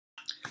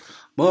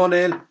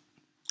Morning.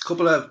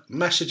 Couple of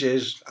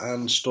messages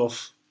and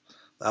stuff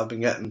that I've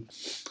been getting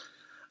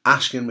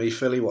asking me,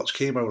 Philly, what's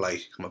chemo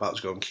like? I'm about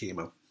to go on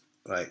chemo,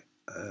 right?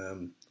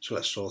 So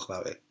let's talk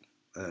about it.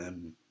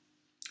 The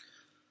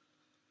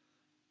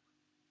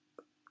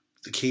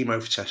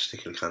chemo for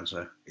testicular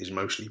cancer is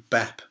mostly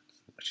BEP,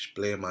 which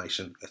is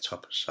bleomycin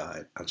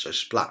etoposide and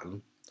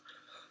cisplatin,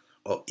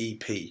 or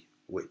EP,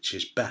 which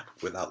is BEP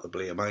without the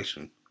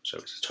bleomycin, so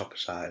it's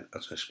etoposide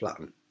and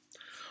cisplatin.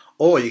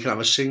 Or you can have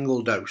a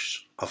single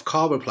dose of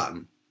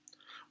carboplatin,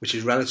 which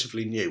is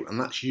relatively new, and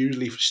that's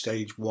usually for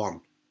stage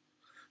 1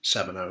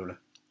 seminoma.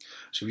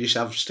 So if you used to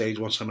have stage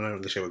 1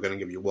 seminoma, they say we're going to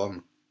give you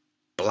one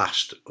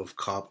blast of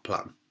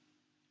carboplatin.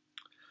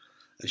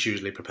 It's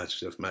usually a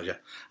preventative measure,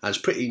 and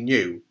it's pretty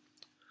new.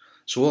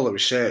 So all the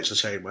research is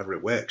saying whether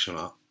it works or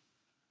not,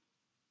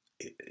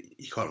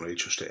 you can't really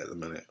trust it at the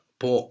minute,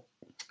 but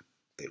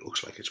it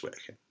looks like it's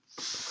working.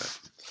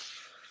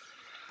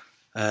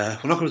 Okay.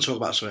 We're not going to talk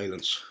about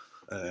surveillance.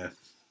 We're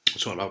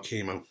talking about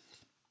chemo.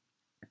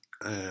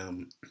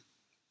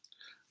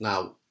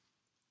 Now,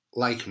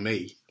 like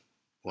me,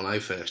 when I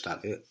first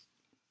had it,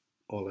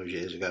 all those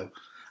years ago,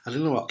 I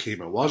didn't know what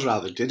chemo was,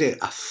 rather did it.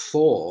 I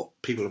thought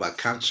people who had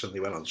cancer and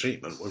they went on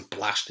treatment were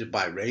blasted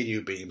by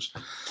radio beams,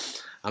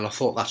 and I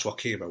thought that's what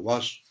chemo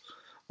was,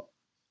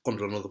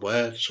 under another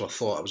word. So I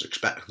thought I was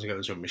expecting to go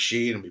into a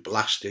machine and be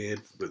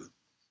blasted with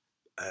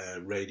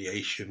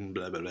radiation,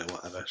 blah, blah, blah,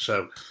 whatever.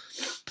 So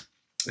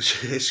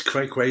it's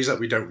quite crazy that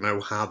we don't know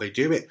how they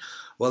do it.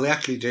 What they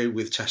actually do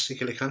with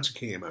testicular cancer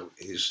chemo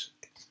is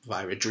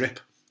via a drip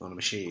on a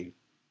machine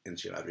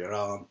into your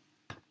arm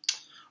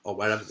or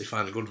wherever they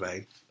find a good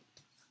vein.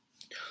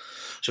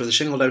 So with a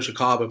single dose of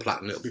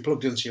carboplatin, it'll be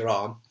plugged into your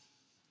arm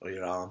or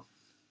your arm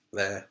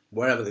there,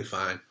 wherever they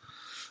find,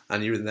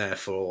 and you're in there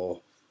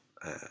for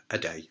a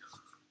day.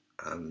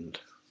 And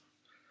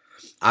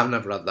I've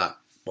never had that,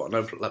 but I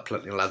know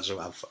plenty of lads who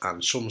have,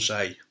 and some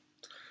say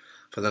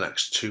for the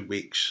next 2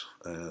 weeks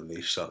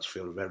they start to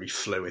feel very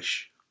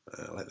fluish,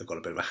 like they've got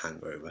a bit of a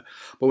hangover,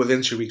 but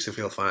within 2 weeks they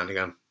feel fine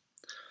again.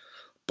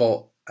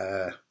 But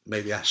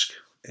maybe ask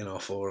in our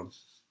forum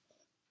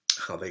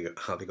how they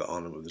got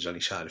on and if there's any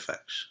side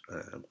effects.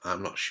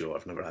 I'm not sure,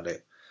 I've never had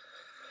it,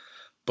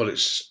 but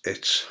it's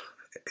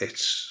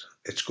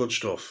good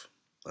stuff,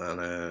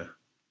 and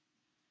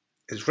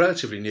it's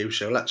relatively new.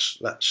 So let's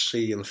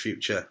see in the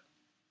future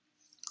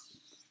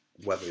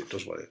whether it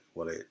does what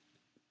it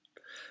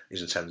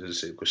is intended to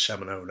do, because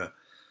seminoma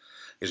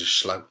is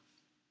slow.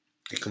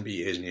 It can be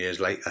years and years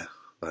later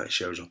that it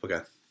shows up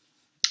again.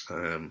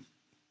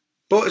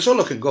 But it's all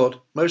looking good.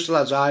 Most of the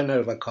lads I know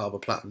have had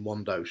carboplatin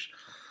 1 dose,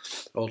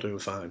 all doing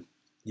fine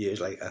years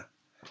later,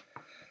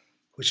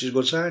 which is a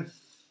good sign.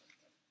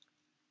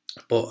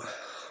 But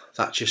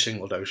that's your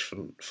single dose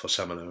for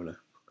seminoma.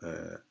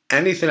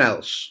 Anything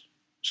else,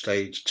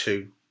 stage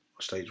 2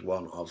 or stage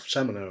 1 of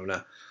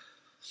seminoma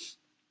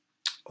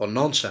or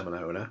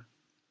non-seminoma,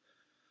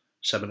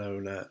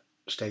 seminoma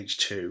stage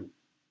 2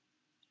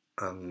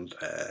 and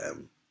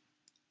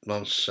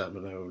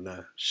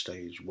non-seminoma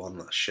stage 1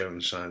 that's showing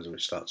signs of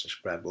it starts to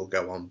spread will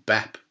go on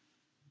BEP,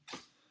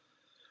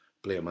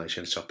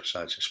 bleomycin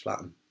etoposide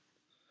cisplatin.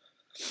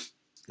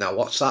 Now,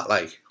 what's that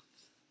like?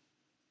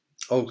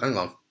 Oh, hang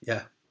on,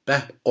 yeah,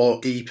 BEP or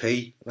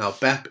EP. Now,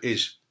 BEP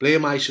is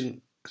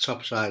bleomycin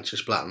etoposide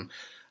cisplatin,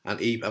 and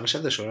EP, have I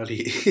said this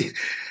already?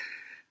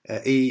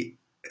 EP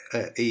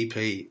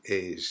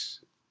is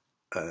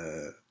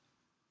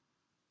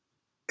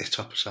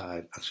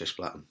etoposide and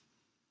cisplatin.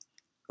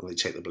 And they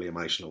take the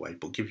bleomycin away,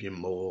 but give you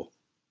more,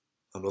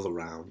 another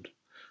round.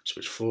 So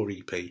it's 4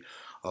 EP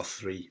or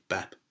 3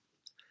 BEP,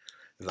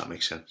 if that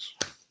makes sense.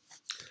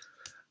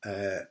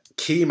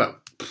 Chemo.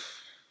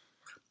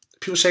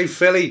 People say,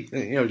 Philly,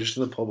 just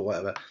in the pub or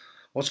whatever,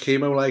 what's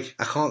chemo like?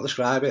 I can't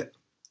describe it.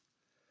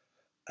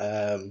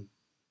 I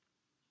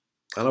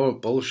know it's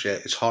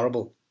bullshit. It's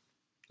horrible.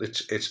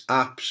 It's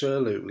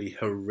absolutely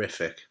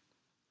horrific.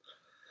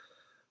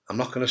 I'm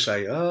not going to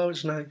say, oh,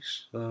 it's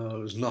nice, oh, it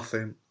was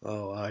nothing,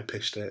 oh, I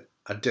pissed it.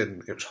 I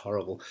didn't, it was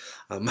horrible.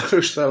 And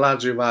most of the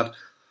lads who've had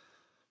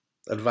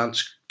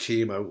advanced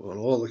chemo and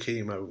all the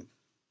chemo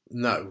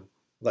know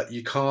that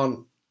you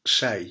can't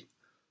say,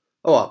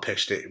 oh, I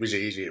pissed it, it was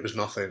easy, it was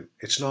nothing.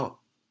 It's not.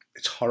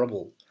 It's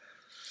horrible.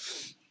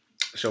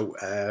 So,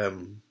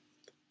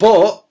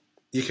 but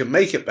you can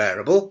make it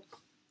bearable,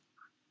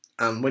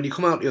 and when you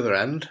come out the other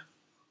end,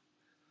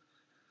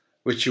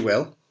 which you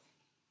will,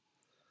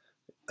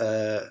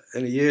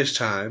 in a year's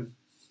time,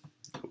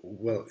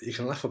 well, you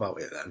can laugh about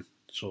it then,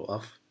 sort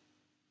of,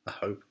 I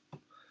hope.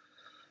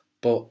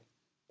 But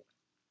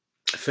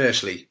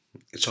firstly,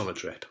 it's on a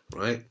drip,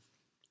 right?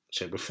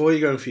 So before you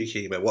go in for your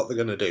chemo, what they're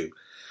going to do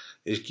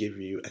is give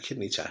you a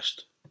kidney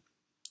test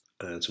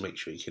to make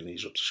sure your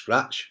kidney's up to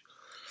scratch,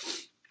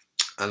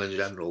 and in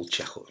general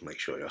check up to make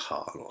sure your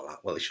heart and all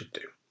that. Well, they should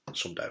do.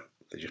 Some don't.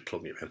 They just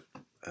plug you in.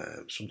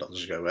 Some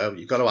doctors go, well,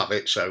 you've got to have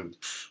it, so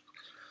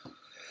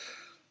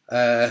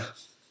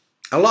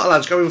a lot of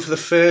lads go in for the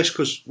first,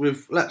 because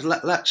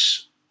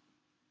let's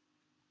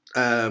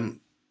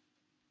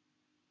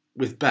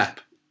with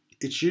BEP,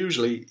 it's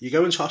usually you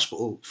go into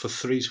hospital for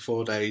 3 to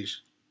 4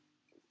 days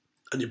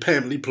and you're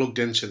permanently plugged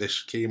into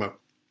this chemo.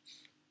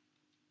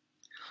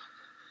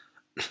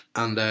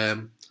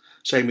 And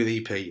same with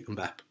EP and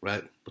BEP,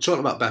 right? We're talking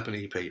about BEP and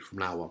EP from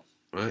now on,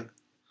 right?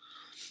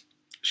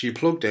 So you're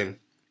plugged in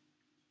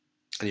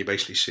and you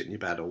basically sit in your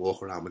bed or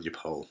walk around with your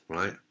pole,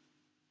 right?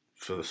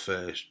 For the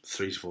first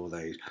 3 to 4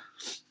 days.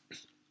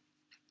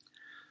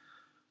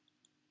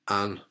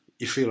 And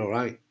you feel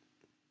alright.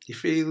 You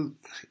feel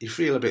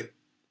a bit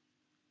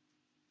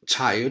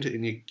tired,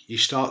 and you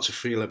start to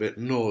feel a bit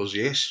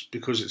nauseous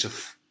because it's a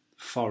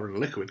foreign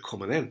liquid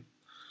coming in.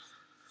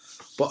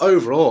 But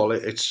overall,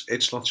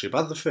 it's not too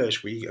bad the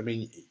first week. I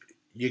mean,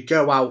 you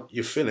go out,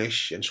 you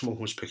finish, and someone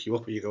comes to pick you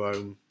up, or you go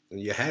home, and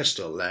your hair's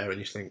still there, and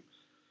you think,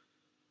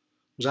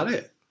 was that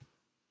it?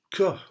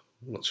 Cool,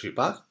 not too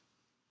bad.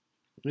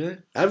 Yeah,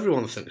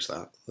 everyone thinks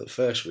that the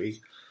first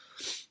week.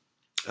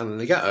 And then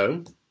they get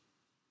home,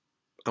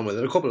 and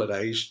within a couple of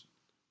days,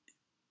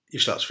 you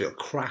start to feel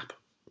crap.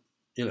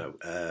 You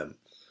know,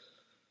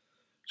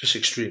 just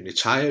extremely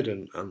tired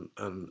and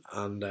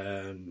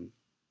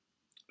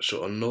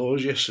sort of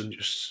nauseous and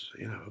just,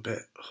 you know, a bit,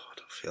 I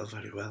don't feel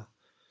very well.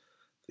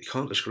 You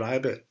can't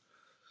describe it.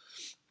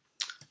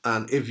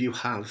 And if you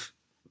have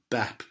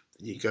BEP,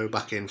 you go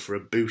back in for a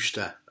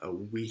booster a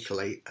week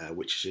later,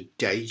 which is a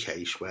day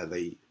case where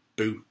they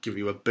give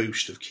you a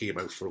boost of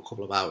chemo for a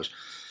couple of hours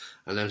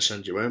and then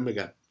send you home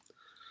again.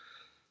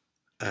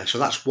 So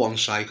that's one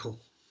cycle.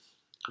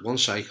 One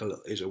cycle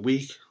is a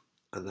week,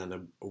 and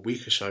then a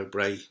week or so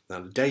break,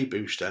 then a day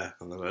booster,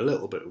 and then a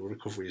little bit of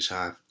recovery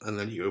time, and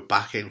then you go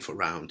back in for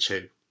round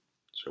 2.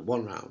 So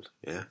 1 round,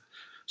 yeah.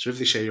 So if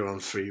they say you're on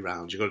 3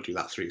 rounds, you've got to do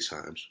that 3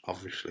 times,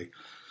 obviously.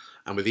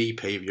 And with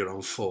EP, if you're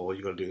on 4,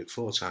 you've got to do it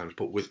 4 times.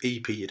 But with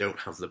EP, you don't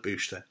have the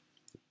booster,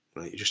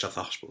 right? You just have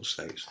the hospital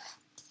stays.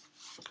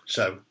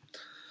 So,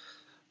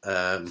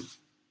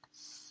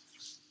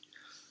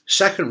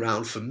 second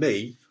round for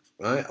me,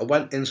 right, I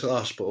went into the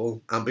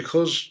hospital, and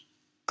because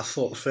I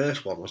thought the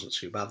first one wasn't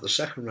too bad, the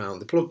second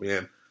round, they plugged me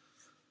in.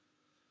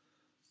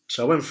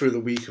 So I went through the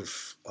week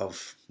of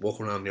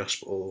walking around the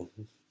hospital,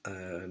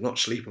 not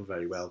sleeping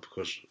very well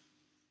because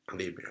I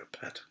need my own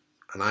bed.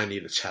 And I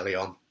need a telly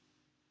on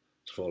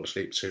to fall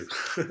asleep to.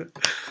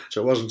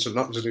 So it wasn't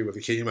nothing to do with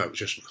the chemo, it was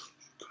just...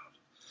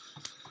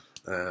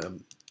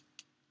 and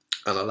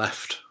I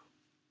left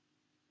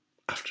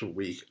after a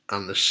week,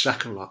 and the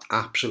second lot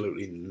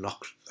absolutely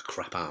knocked the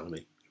crap out of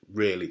me.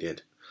 Really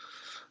did.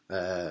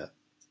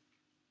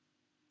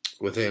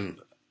 Within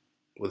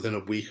a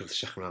week of the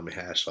second round, my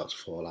hair starts to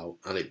fall out,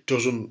 and it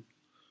doesn't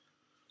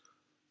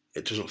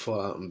fall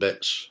out in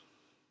bits.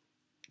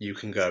 You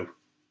can go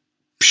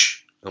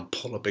psh, and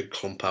pull a big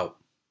clump out.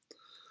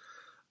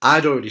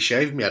 I'd already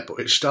shaved my head, but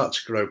it started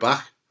to grow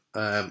back.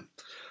 But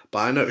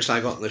I noticed I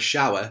got in the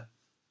shower,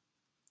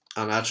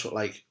 and I had sort of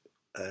like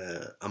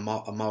a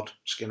mod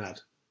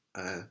skinhead,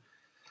 and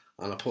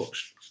I put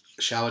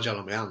shower gel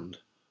on my hand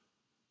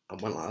and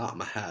went like that on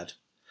my head,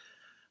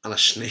 and I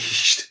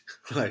sneezed.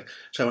 Like,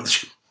 so I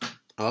went,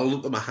 and I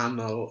looked at my hand,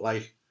 and I looked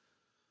like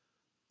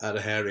I had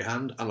a hairy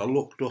hand, and I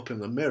looked up in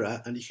the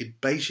mirror, and you could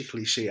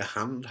basically see a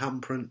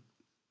handprint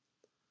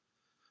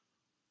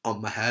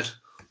on my head.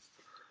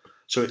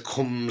 So it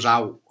comes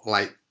out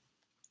like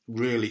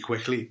really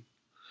quickly,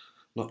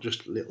 not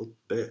just a little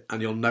bit.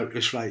 And you'll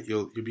notice, right,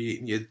 you'll be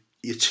eating your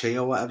tea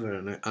or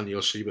whatever, and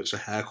you'll see bits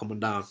of hair coming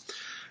down.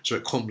 So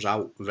it comes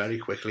out very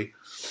quickly.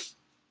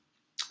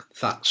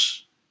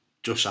 That's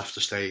just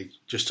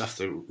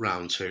after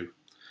round 2.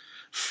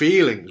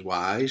 Feelings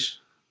wise,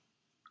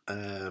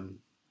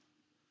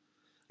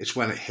 it's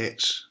when it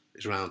hits,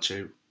 it's round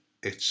 2.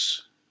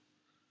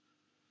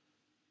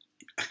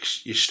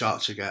 You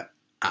start to get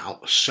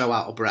so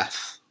out of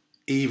breath.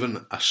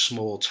 Even a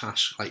small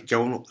task like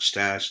going up the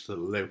stairs to the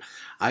loo.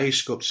 I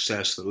used to go up the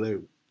stairs to the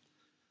loo,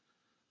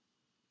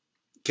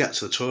 get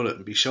to the toilet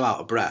and be so out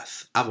of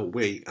breath, have a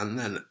wee, and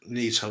then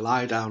need to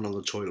lie down on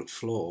the toilet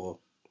floor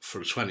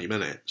for 20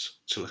 minutes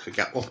till I could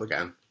get up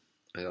again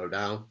and go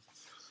down.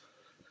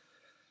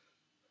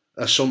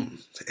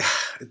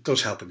 It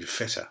does help if you're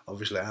fitter.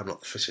 Obviously, I'm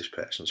not the fittest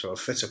person, so a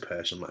fitter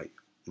person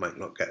might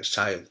not get as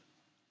tired.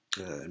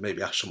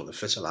 Maybe ask some of the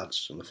fitter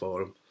lads on the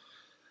forum.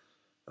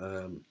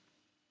 The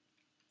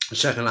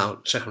second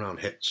round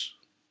hits,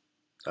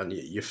 and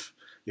you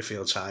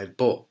feel tired.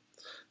 But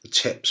the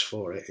tips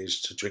for it is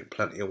to drink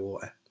plenty of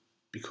water,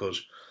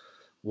 because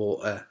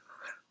water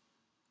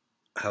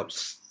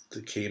helps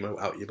the chemo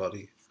out of your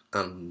body.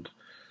 And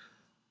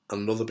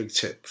another big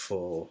tip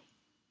for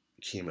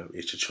chemo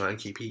is to try and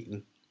keep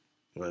eating,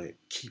 right?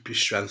 Keep your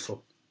strength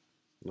up,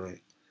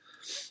 right?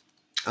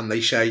 And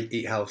they say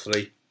eat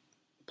healthily,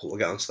 but we'll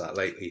get onto that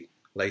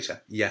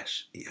later.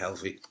 Yes, eat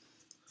healthy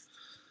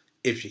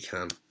if you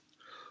can,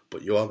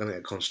 but you are going to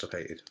get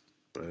constipated,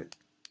 right?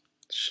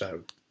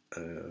 So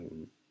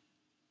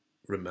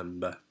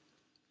remember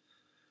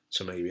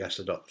to maybe ask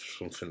the doctor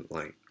for something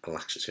like a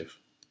laxative.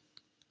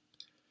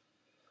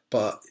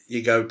 But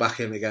you go back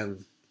in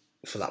again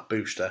for that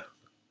booster,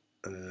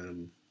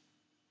 and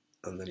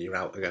and then you're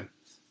out again.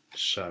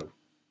 So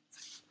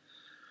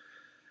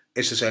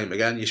it's the same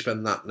again. You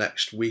spend that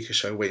next week or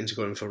so waiting to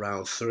go in for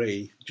round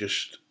 3,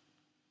 just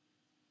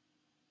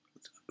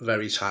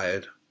very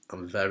tired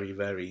and very,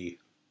 very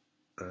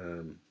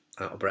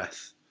out of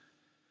breath,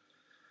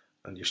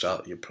 and you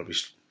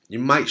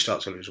might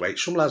start to lose weight.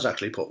 Some lads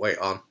actually put weight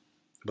on,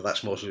 but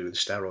that's mostly to do with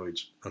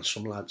steroids, and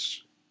some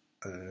lads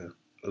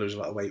lose a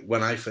lot of weight.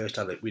 When I first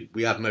had it,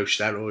 we had no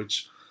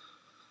steroids.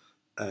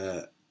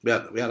 We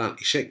had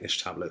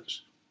anti-sickness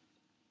tablets,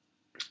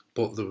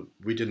 but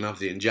we didn't have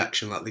the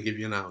injection that they give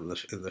you now in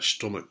the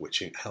stomach,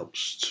 which it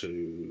helps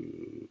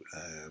to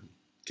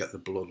get the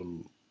blood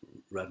and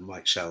red and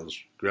white cells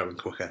growing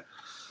quicker,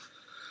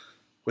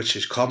 which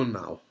is common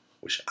now,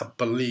 which I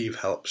believe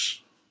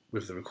helps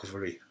with the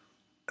recovery.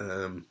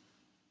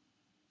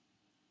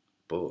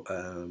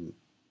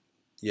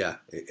 Yeah,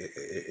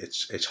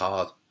 it's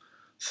hard.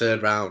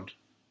 3rd round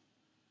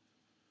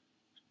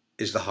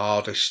is the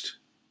hardest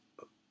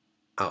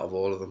out of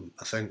all of them,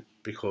 I think,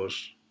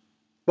 because,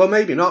 well,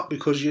 maybe not,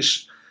 because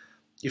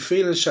you're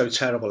feeling so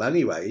terrible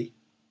anyway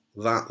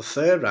that the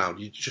 3rd round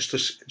you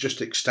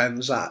just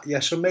extends that. Yeah,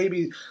 so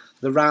maybe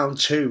the round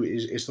 2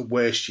 is the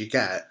worst you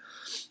get,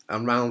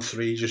 and round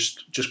 3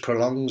 just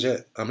prolongs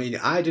it. I mean,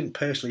 I didn't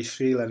personally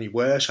feel any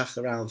worse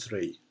after round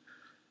 3.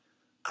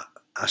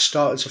 I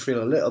started to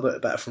feel a little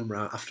bit better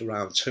after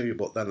round 2,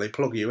 but then they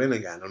plug you in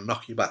again and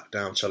knock you back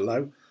down to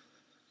low.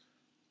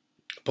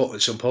 But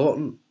it's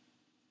important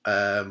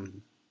to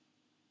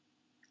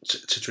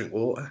drink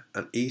water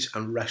and eat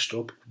and rest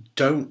up.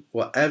 The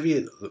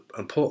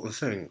important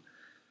thing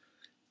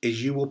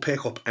is you will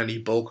pick up any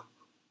bug,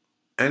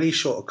 any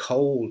sort of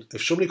cold.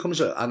 If somebody comes,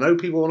 I know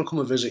people want to come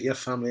and visit your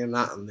family and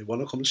that, and they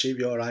want to come and see if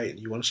you're alright and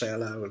you want to say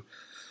hello,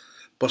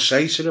 but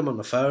say to them on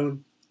the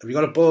phone, have you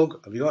got a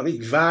bug? Have you got any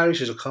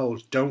viruses or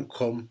colds? Don't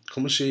come.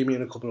 Come and see me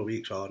in a couple of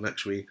weeks or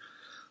next week,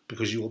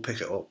 because you will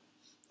pick it up.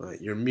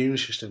 Right? Your immune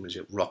system is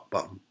at rock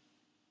bottom.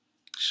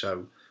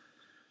 So,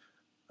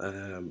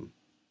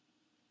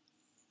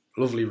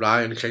 lovely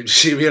Ryan came to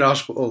see me in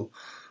hospital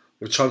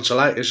with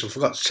tonsillitis and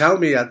forgot to tell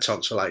me he had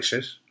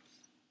tonsillitis.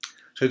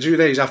 So 2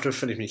 days after I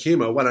finished my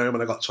chemo, I went home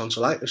and I got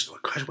tonsillitis. I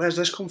went, Christ, where's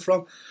this come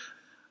from?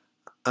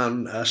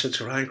 And I said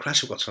to Ryan,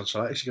 Christ, I've got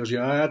tonsillitis. He goes,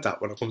 yeah, I had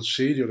that when I come to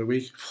see you the other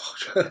week.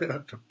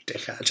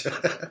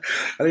 Dickhead.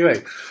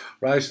 Anyway,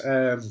 right.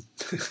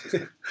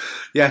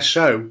 Yeah,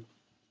 so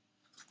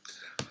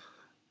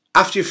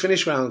after you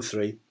finish round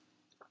 3,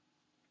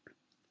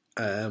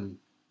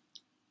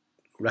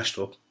 rest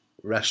up,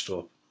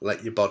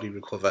 let your body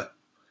recover.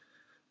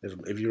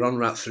 If you're on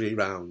round 3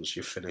 rounds,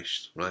 you're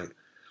finished, right?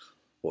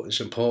 But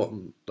it's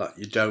important that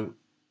you don't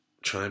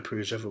try and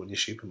prove to everyone you're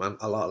Superman.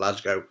 A lot of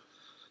lads go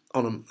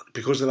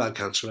because they've had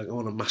cancer, they go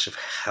on a massive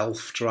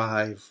health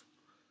drive.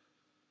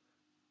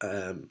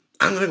 I'm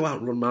going to go out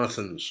and run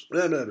marathons.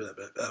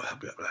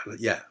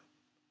 Yeah,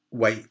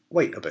 wait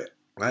a bit,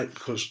 right?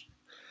 Because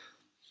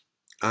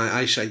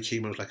I say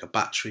chemo's like a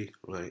battery,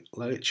 right?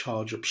 Let it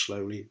charge up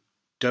slowly.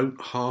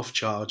 Don't half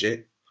charge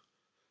it.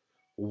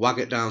 Wag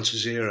it down to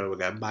 0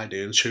 again by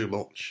doing too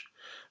much,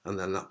 and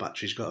then that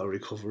battery's got to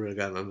recover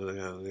again and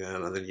again and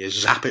again, and then you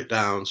zap it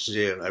down to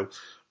 0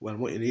 when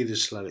what you need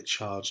is to let it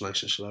charge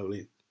nice and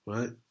slowly,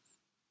 right?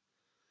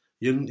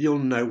 You'll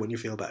know when you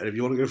feel better. If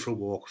you want to go for a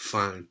walk,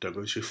 fine, don't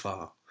go too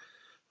far.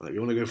 Like, if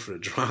you want to go for a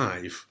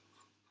drive,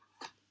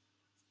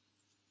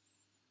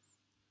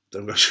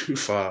 don't go too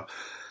far.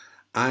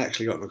 I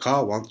actually got in the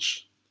car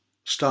once,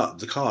 started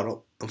the car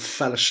up and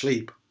fell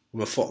asleep with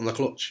my foot on the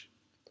clutch.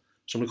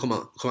 Somebody come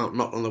out,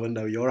 knocked on the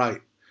window, you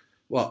alright?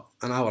 What,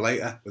 an hour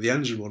later, with the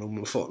engine running with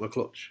my foot on the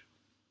clutch?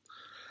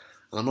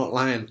 And I'm not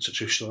lying, it's a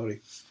true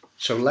story.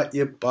 So let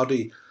your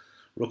body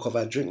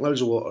recover, drink loads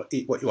of water,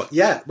 eat what you want.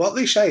 Yeah, what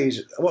they say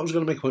is, what I was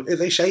going to make a point,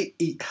 they say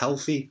eat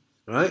healthy,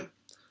 right?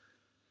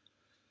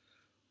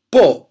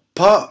 But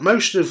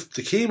most of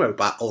the chemo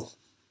battle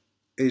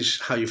is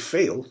how you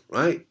feel,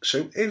 right?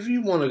 So if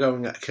you want to go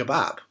and get a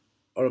kebab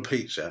or a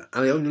pizza,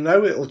 and you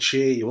know it'll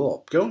cheer you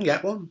up, go and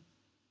get one,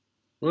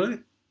 right?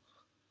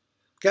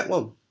 Get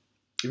one.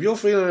 If you're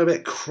feeling a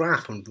bit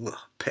crap and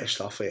pissed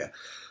off here,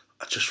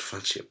 I just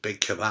fancy a big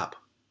kebab,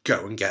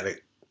 go and get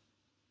it,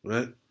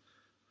 right?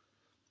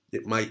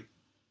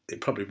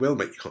 It probably will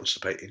make you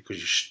constipated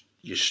because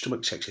your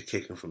stomach takes a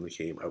kicking from the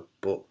chemo,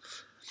 but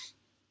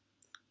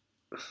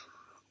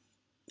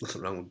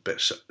nothing wrong with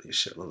bits. You're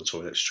sitting on the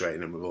toilet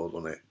straining, we've all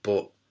done it,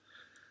 but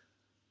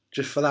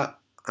just for that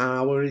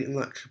hour eating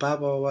that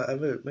kebab or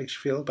whatever, it makes you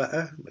feel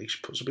better,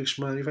 puts a big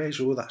smile on your face.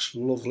 Oh, that's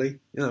lovely,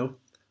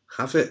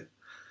 have it.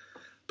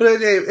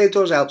 But it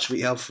does help to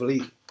eat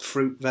healthily,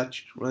 fruit, veg,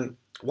 right?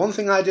 One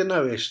thing I did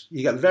notice,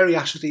 you get very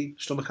acidy,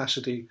 stomach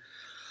acidy,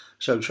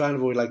 so try and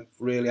avoid like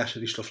really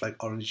acidy stuff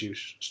like orange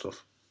juice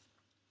stuff.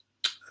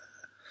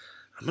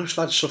 And most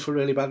lads suffer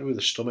really badly with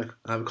the stomach,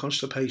 either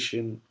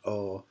constipation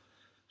or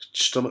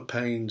stomach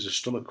pains or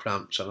stomach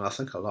cramps, and I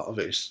think a lot of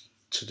it is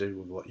to do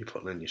with what you're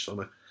putting in your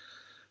stomach.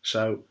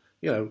 So,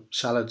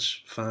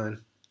 salads,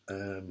 fine,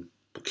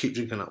 but keep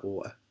drinking that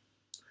water.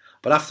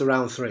 But after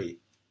round 3,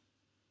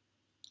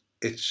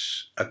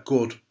 it's a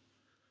good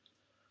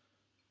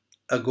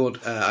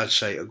I'd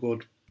say a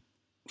good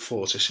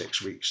 4 to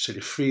 6 weeks till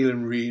you're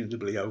feeling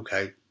reasonably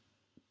okay,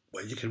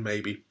 where you can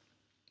maybe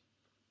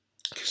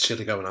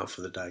consider going out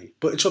for the day.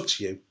 But it's up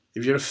to you.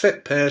 If you're a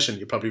fit person,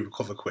 you probably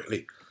recover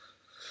quickly.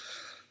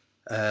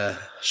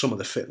 Some of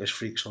the fitness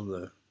freaks on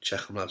the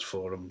Checkemlads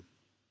forum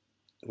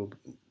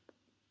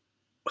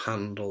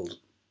handled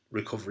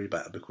recovery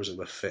better because they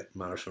were fit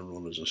marathon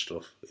runners and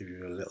stuff. If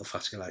you're a little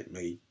fatty like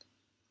me,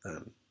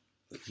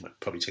 it might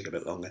probably take a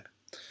bit longer.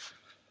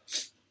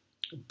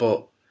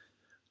 But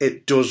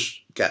it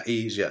does get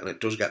easier and it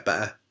does get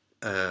better.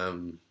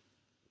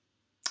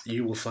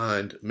 You will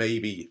find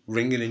maybe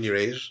ringing in your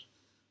ears.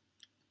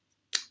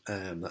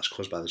 That's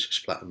caused by the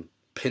cisplatin.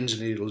 Pins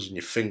and needles in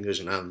your fingers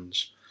and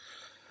hands.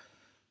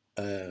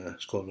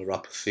 It's called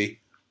neuropathy.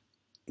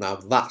 Now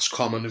that's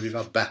common if you've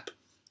had BEP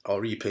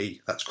or EP.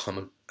 That's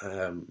common,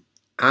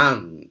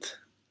 and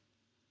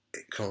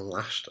it can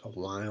last a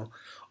while,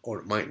 or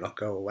it might not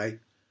go away.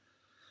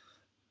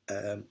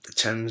 It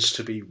tends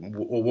to be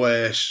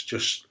worse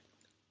just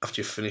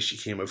after you've finished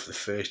your chemo for the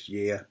first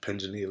year.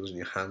 Pins and needles in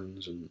your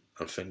hands and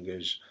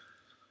fingers.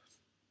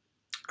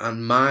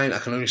 And mine, I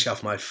can only say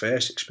off my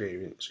first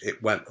experience,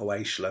 it went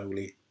away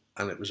slowly,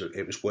 and it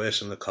was worse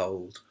than the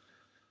cold.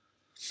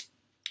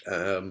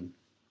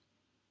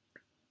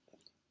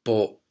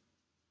 But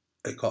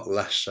it got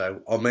less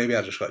so, or maybe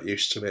I just got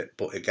used to it.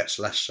 But it gets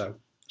less so.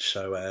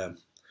 So,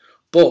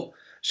 but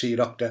see your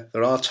doctor.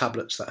 There are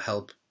tablets that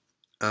help,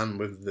 and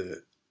with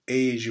the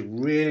age, you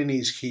really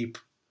need to keep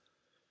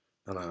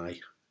an eye.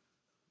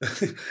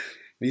 You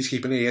need to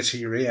keep an ear to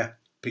your ear,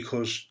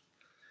 because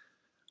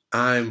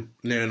I'm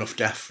near enough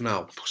deaf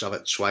now because I've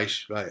had it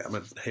twice. Right,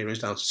 my hearing's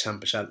down to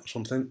 10% or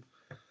something.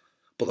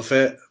 But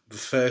the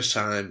first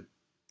time,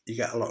 you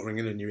get a lot of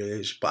ringing in your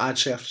ears. But I'd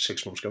say after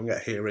 6 months, go and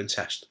get a hearing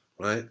test,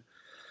 right,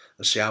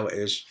 and see how it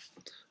is,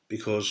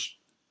 because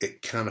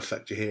it can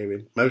affect your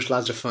hearing. Most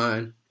lads are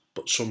fine,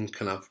 but some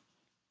can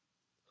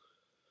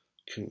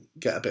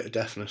get a bit of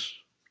deafness.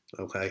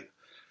 Okay.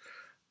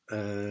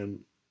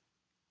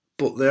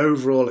 But the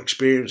overall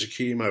experience of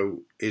chemo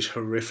is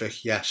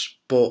horrific, yes,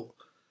 but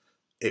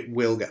it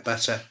will get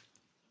better.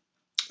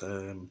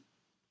 The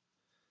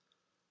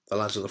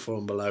lads on the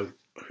forum below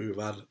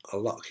who've had a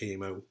lot of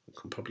chemo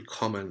can probably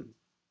comment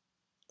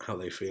how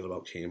they feel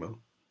about chemo.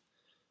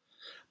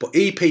 But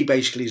EP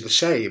basically is the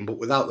same, but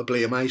without the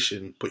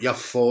bleomycin, but you have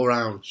 4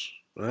 rounds,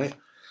 right?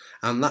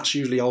 And that's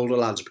usually older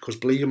lads, because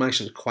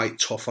bleomycin is quite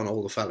tough on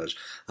older fellas.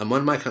 And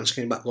when my cancer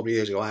came back a couple of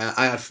years ago,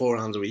 I had 4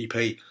 rounds of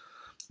EP,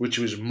 which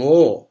was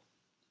more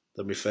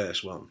than my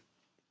first one.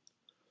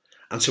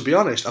 And to be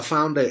honest, I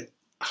found it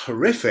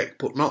horrific,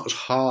 but not as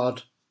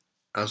hard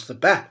as the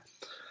BEP.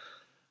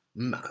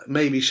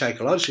 Maybe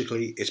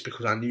psychologically, it's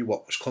because I knew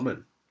what was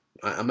coming.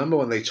 I remember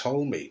when they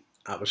told me,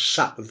 I was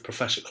sat with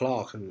Professor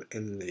Clark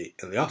in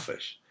the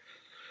office.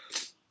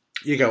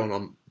 You're going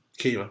on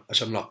chemo? I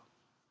said, I'm not.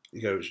 He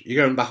goes,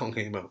 you're going back on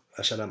chemo?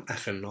 I said, I'm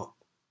effing not.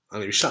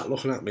 And he was sat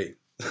looking at me.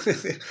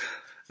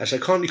 I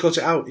said, can't you cut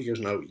it out? He goes,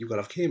 no, you've got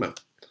to have chemo.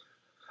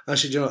 I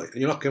said,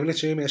 you're not giving it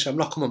to me. I said, I'm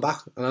not coming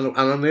back. And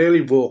I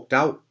nearly walked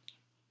out.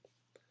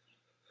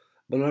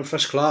 But then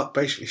Professor Clark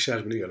basically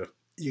says, well,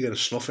 you're going to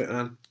snuff it,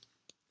 man.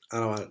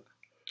 And I went,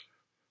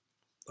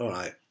 all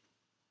right,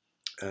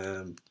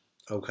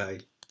 okay.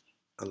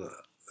 And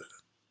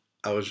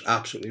I was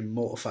absolutely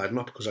mortified,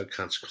 not because I had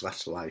cancer, because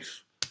that's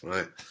life,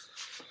 right?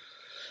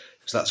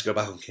 So that's to go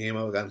back on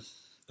chemo again.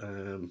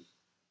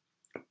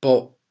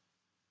 But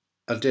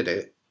I did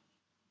it,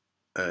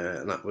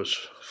 and that was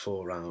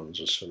 4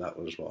 rounds, so that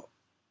was,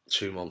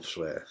 2 months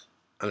worth.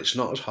 And it's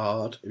not as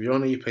hard. If you're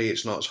on EP,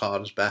 it's not as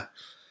hard as BEP.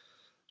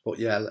 But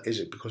yeah, is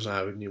it because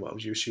I knew what I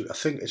was used to? I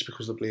think it's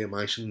because the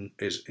bleomycin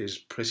is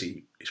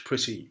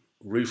pretty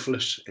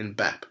ruthless in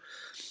BEP,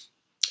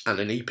 and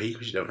in EP,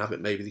 because you don't have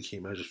it, maybe the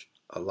chemo's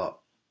a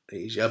lot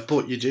easier.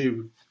 But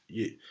you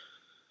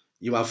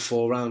have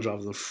 4 rounds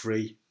rather than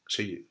 3,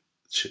 so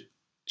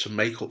to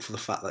make up for the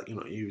fact that you're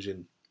not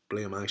using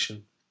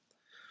bleomycin.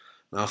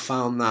 Now I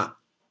found that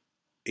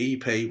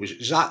EP was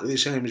exactly the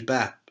same as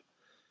BEP,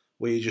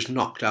 where you just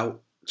knocked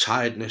out,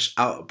 tiredness,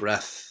 out of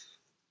breath.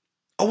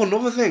 Oh,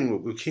 another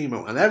thing with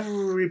chemo, and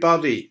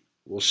everybody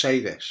will say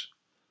this,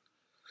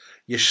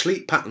 your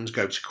sleep patterns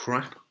go to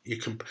crap.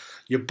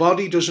 Your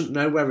body doesn't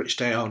know whether it's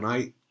day or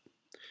night.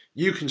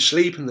 You can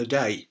sleep in the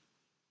day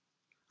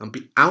and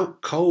be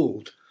out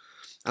cold,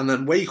 and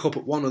then wake up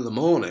at 1 in the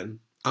morning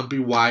and be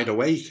wide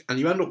awake, and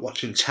you end up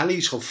watching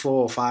telly till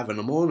 4 or 5 in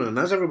the morning, and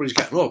as everybody's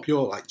getting up,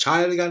 you're like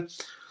tired again.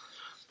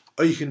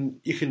 Or you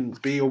can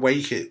be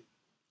awake at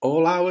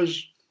all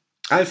hours.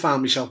 I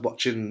found myself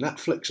watching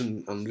Netflix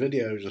and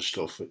videos and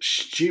stuff at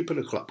stupid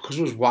o'clock because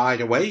I was wide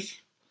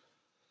awake.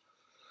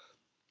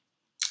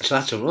 So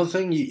that's another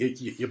thing.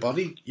 Your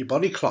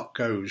body clock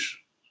goes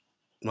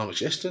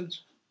non-existent.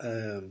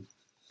 But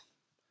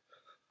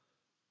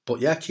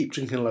yeah, keep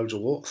drinking loads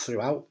of water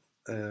throughout.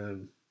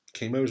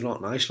 Chemo's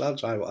not nice,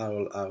 lads. I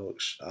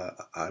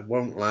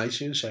won't lie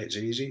to you and say it's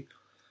easy.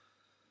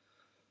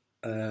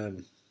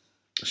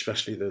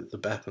 especially the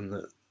BEP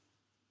and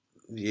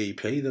the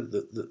EP,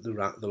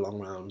 the long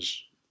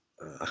rounds.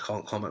 I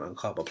can't comment on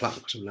carboplatin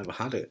because I've never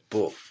had it,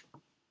 but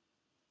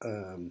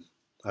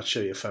I'd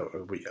show you a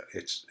photo, but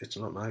it's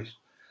not nice.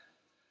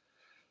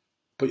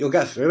 But you'll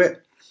get through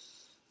it.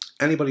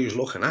 Anybody who's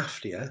looking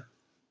after you,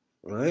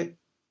 right,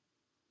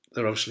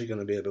 they're obviously going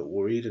to be a bit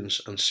worried and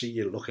see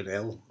you looking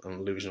ill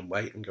and losing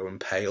weight and going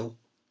pale.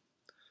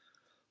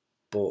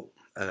 But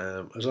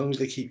as long as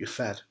they keep you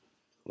fed, as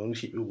long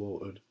as you keep you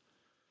watered,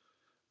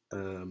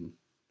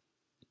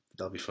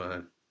 they'll be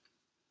fine.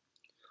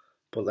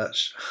 But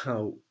that's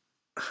how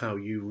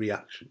you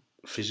react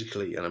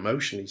physically and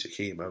emotionally to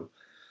chemo,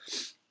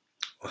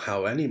 or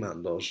how any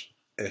man does.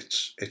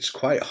 It's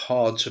quite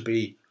hard to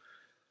be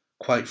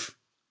quite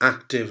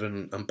active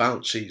and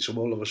bouncy, so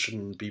all of a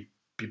sudden be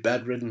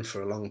bedridden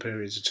for long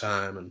periods of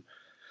time,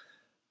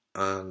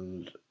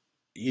 and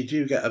you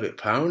do get a bit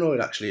paranoid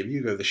actually if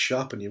you go to the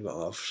shop and you've got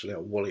obviously a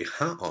woolly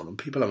hat on and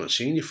people haven't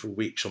seen you for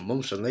weeks or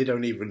months and they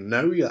don't even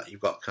know that you've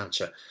got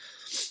cancer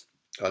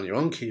and you're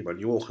on chemo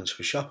and you walk into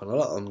a shop and a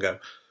lot of them go,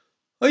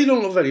 "Oh, you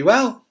don't look very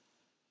well."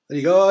 And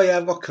you go, "Oh yeah,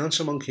 I've got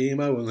cancer, I'm on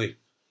chemo," and they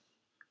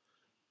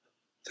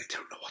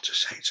don't know what to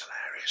say. It's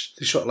hilarious.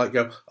 They sort of like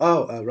go,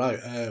 "Oh, right,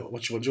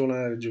 what do you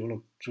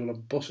want a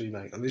bussy,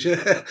 mate?" And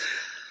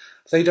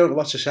they don't know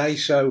what to say.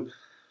 So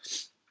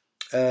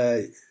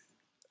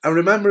I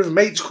remember if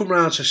mates come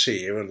round to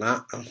see you and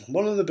that, and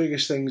one of the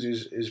biggest things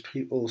is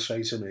people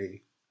say to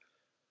me,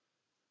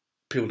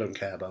 people don't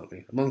care about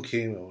me. I'm on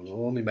chemo and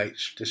all my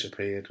mates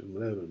disappeared and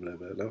blah, blah,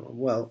 blah, blah.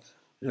 Well,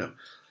 do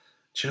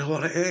you know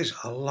what it is?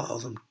 A lot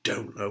of them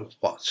don't know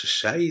what to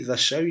say. They're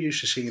so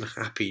used to seeing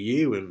happy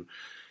you and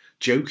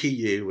jokey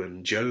you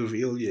and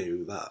jovial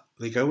you that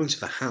they go into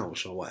the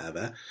house or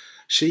whatever,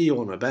 see you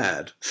on a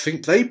bed,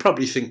 they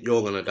probably think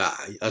you're going to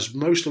die, as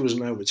most of us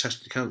know with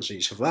tested cancer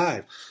you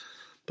survive.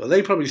 But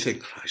they probably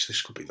think, Christ,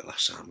 this could be the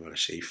last time I'm going to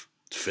see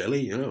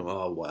Philly,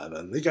 or whatever.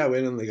 And they go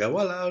in and they go,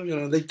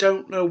 hello, they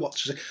don't know what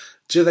to say.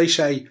 Do they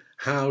say,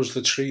 how's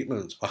the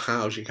treatment? Or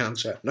how's your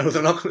cancer? No,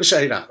 they're not going to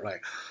say that, right?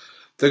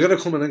 They're going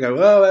to come in and go,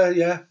 oh,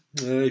 yeah,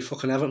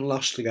 fucking Everton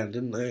lost again,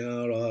 didn't they?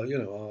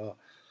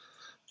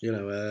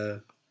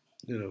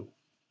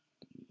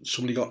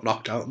 Somebody got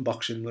knocked out in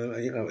boxing.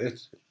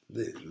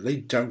 They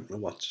don't know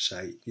what to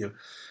say,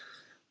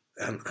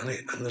 and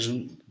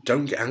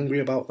don't get angry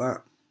about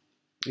that.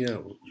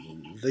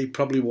 They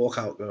probably walk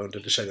out going,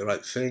 did they say the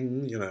right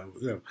thing?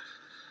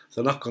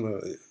 They're not going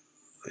to.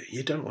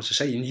 You don't know what to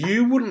say, and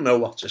you wouldn't know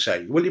what to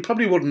say. Well, you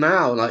probably would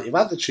now. Like you've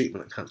had the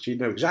treatment of cancer, you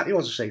know exactly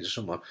what to say to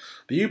someone.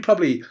 But you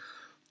probably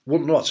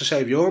wouldn't know what to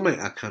say if your mate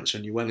had cancer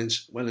and you went in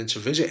to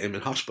visit him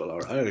in hospital or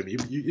at home.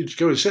 You'd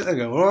go and sit there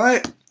and go, all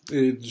right.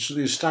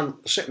 You stand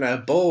sitting there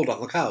bald on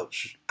the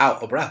couch,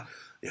 out of breath.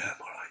 Yeah, I'm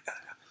all right. Yeah.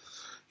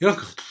 You're not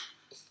going,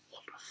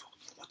 what the fuck?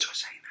 What do I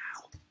say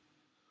now?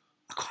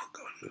 I can't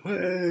go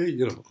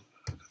and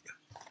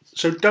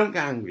So don't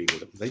get angry with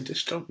them. They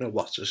just don't know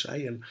what to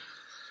say, and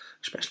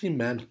especially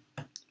men.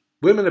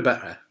 Women are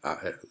better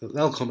at it.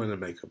 They'll come in and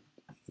make them.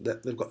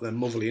 They've got their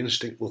motherly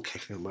instinct will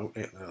kick them, won't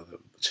it?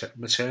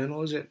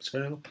 Maternal, is it?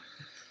 Maternal?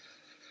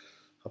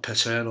 Or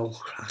paternal?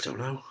 I don't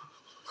know.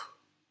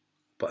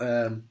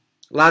 But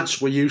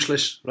lads were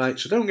useless, right?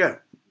 So don't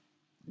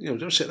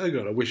sit there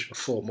going, I wish I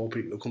thought more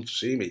people would come to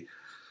see me.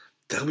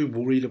 They'll be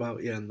worried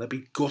about you and they'll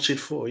be gutted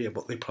for you,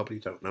 but they probably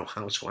don't know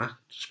how to act.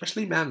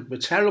 Especially men. We're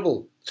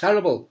terrible.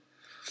 Terrible.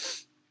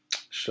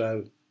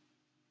 So,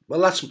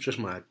 well, that's just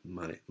my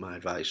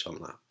advice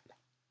on that.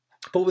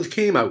 But with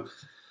chemo,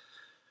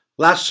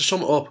 lads, to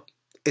sum it up,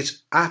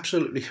 it's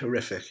absolutely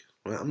horrific.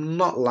 Right? I'm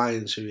not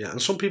lying to you.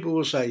 And some people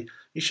will say,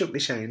 you shouldn't be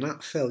saying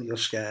that, Phil, you'll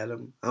scare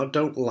them. I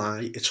don't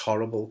lie, it's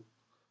horrible.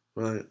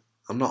 Right?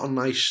 I'm not a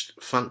nice,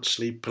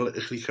 fancy,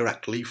 politically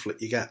correct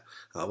leaflet you get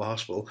out of a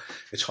hospital.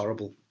 It's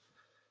horrible.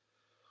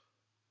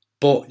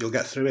 But you'll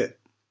get through it.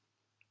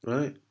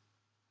 Right?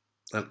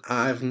 And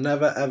I've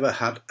never ever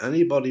had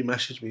anybody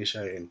message me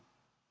saying,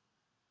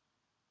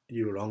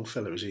 you were wrong,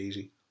 Phil, it was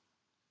easy.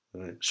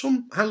 Right?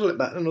 Some handle it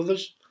better than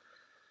others.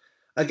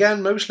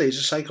 Again, mostly it's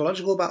a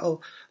psychological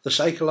battle. The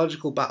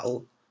psychological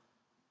battle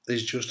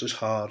is just as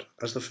hard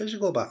as the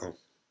physical battle.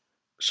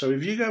 So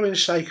if you go in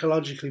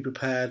psychologically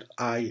prepared,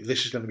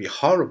 this is going to be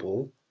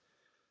horrible,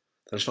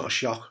 then it's not a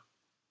shock.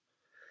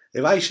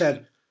 If I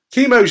said,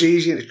 chemo's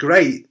easy and it's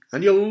great,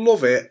 and you'll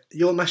love it,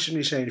 you'll message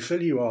me saying,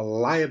 Phil, you are a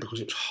liar because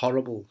it was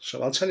horrible.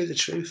 So I'll tell you the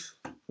truth,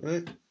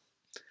 right?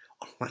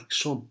 Unlike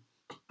some.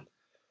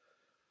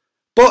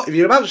 But if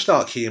you're about to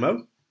start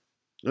chemo,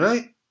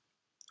 right?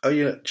 Or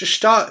you just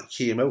start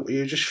chemo, or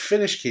you just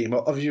finished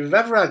chemo, or if you've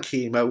ever had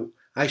chemo,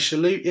 I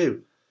salute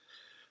you.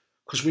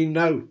 Because we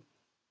know,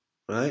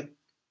 right?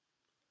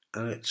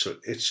 And it's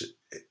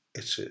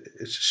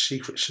a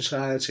secret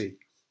society.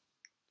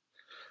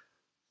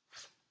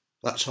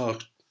 That's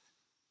hard.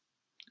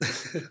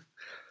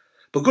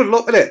 But good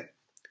luck with it.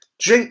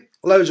 Drink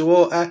loads of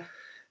water,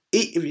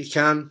 eat if you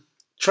can,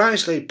 try and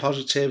stay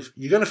positive.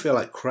 You're going to feel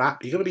like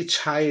crap, you're going to be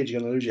tired,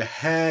 you're going to lose your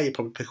hair, you'll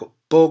probably pick up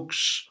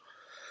bugs.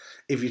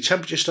 If your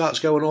temperature starts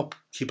going up,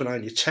 keep an eye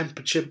on your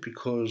temperature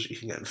because you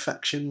can get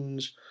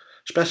infections,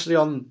 especially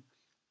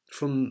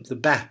from the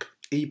BEP.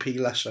 EP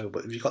less so,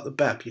 but if you've got the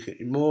BEP, you're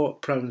more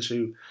prone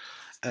to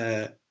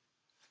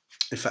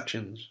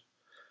infections.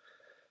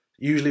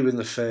 Usually within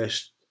the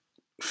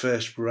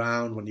first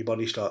round, when your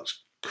body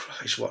starts,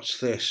 Christ, what's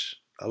this?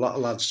 A lot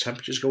of lads'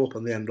 temperatures go up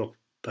and they end up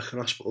back in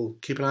hospital.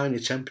 Keep an eye on your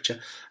temperature,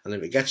 and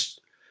if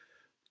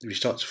you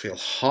start to feel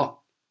hot,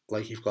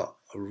 like you've got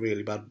a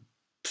really bad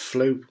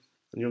flu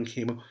and you're on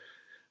chemo,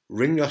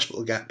 ring the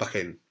hospital, get back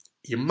in.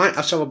 You might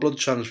have to have a blood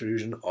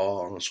transfusion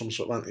or some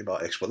sort of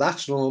antibiotics, but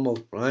that's normal,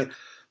 right?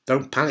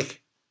 Don't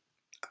panic.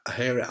 I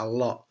hear it a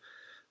lot,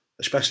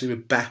 especially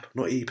with BEP,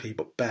 not EP,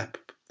 but BEP.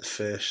 The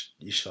first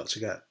you start to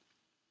get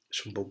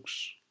some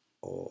bugs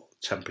or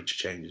temperature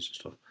changes and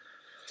stuff.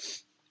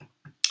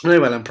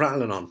 Anyway, I'm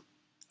prattling on,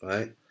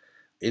 right?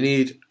 You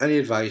need any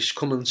advice,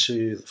 come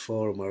into the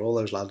forum where all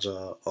those lads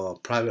are, or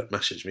private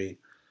message me.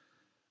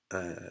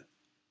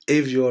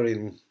 If you're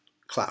in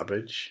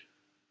Clatterbridge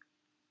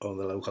or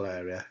the local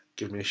area,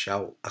 give me a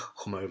shout. I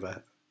could come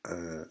over,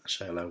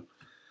 say hello.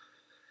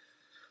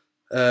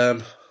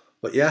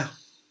 But yeah,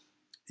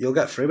 you'll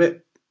get through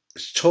it.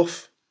 It's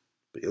tough,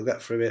 but you'll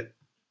get through it.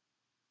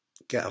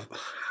 Have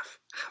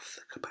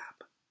the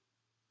kebab.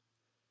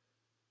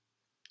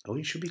 Oh,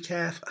 you should be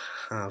careful.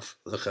 Have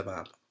the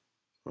kebab,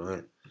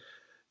 right?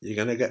 You're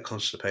going to get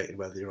constipated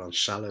whether you're on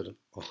salad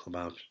or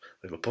kebabs.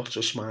 If it puts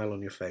a smile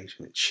on your face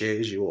and it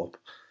cheers you up,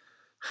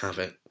 have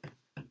it,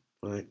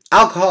 right?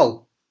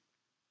 Alcohol,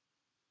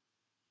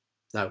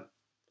 no,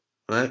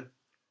 right?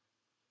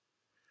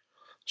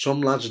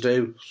 Some lads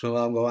do, so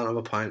I'll go out and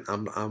have a pint.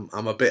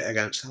 I'm a bit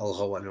against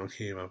alcohol when you're on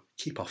chemo.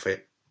 Keep off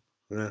it,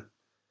 yeah.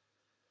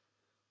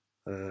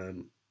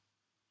 You've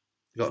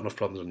got enough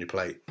problems on your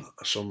plate.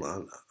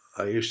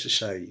 I used to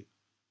say,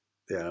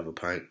 yeah, have a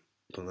pint,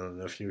 but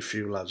then a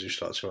few lads who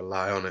start to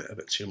rely on it a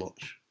bit too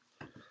much,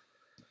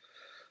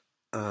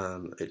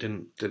 and it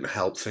didn't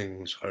help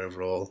things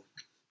overall.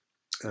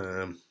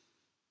 Some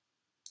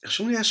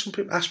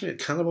people ask me at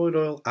cannabinoid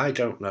oil. I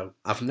don't know.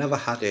 I've never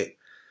had it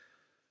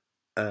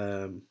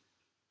to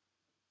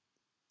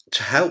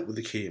help with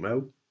the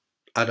chemo.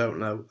 I don't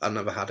know. I've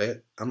never had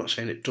it. I'm not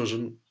saying it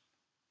doesn't.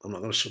 I'm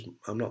not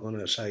going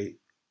to say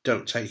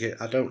don't take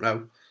it. I don't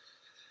know.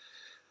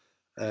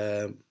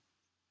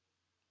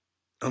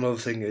 Another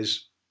thing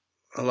is,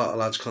 a lot of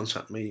lads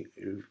contact me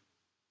who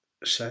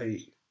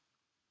say,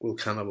 "Will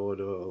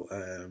cannabinoid oil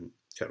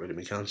get rid of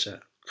my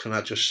cancer?" Can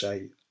I just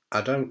say, I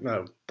don't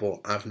know,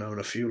 but I've known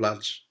a few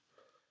lads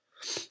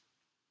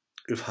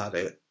who've had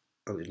it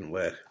and it didn't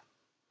work.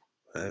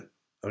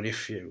 Only a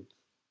few.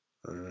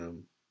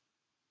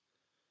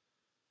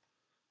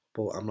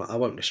 But I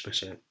won't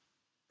dismiss it.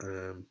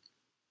 Don't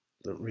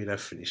read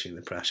everything you see in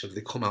the press. If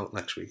they come out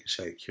next week and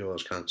say it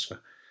cures cancer,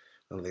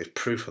 and there's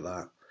proof of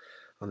that,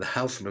 and the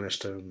health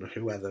minister and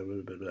whoever,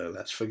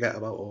 let's forget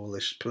about all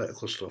this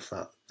political stuff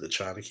that they're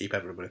trying to keep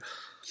everybody.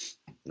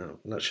 No,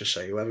 let's just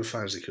say whoever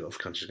finds the cure for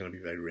cancer is going to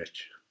be very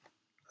rich.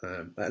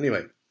 But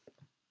anyway,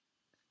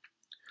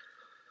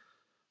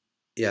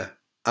 yeah,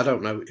 I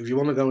don't know. If you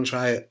want to go and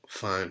try it,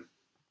 fine.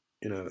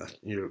 You know,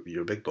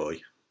 you're a big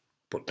boy,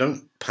 but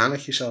don't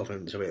panic yourself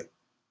into it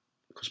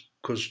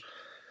because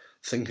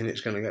thinking it's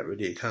going to get rid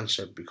of your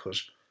cancer,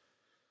 because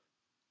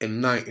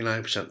in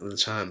 99% of the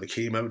time the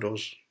chemo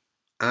does,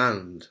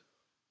 and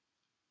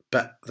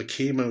but the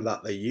chemo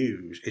that they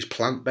use is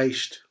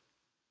plant-based,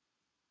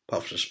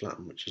 apart from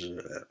splatin, which is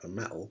a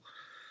metal.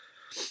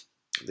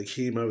 The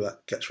chemo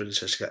that gets rid of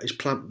testicular is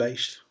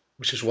plant-based,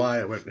 which is why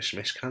I won't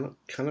dismiss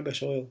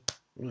cannabis oil.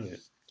 Right.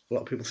 A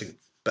lot of people think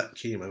bet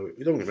chemo,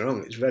 don't get me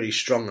wrong, it's very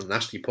strong and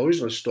nasty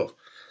poisonous stuff,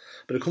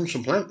 but it comes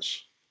from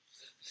plants,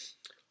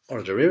 or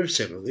a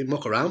derivative. They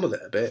muck around with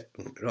it a bit,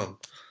 don't get me wrong.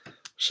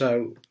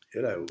 So,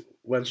 you know,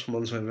 when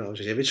someone's saying,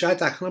 if you tried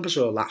that cannabis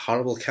oil, that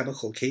horrible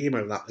chemical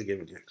chemo that they're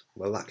giving you,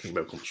 well, that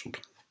chemo comes from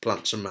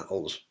plants and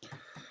metals.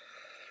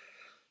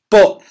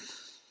 But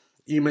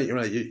you make your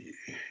own,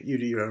 you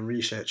do your own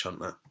research on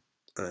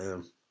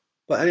that.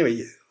 But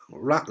anyway,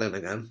 rattling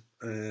again.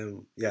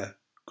 Yeah,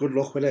 good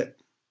luck with it.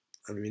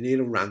 And if you need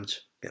a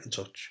rant, get in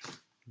touch.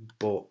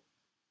 But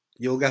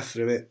you'll get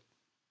through it.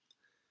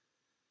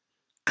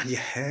 And your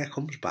hair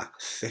comes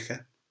back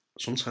thicker,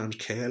 sometimes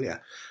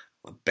curlier.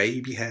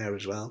 Baby hair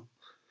as well.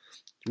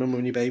 Remember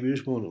when your baby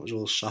was born, it was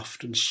all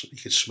soft and you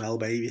could smell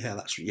baby hair?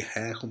 That's what your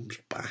hair comes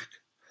back,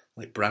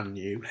 like brand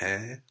new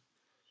hair.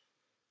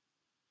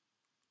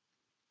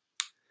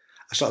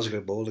 I started to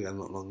go bald again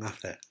not long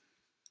after.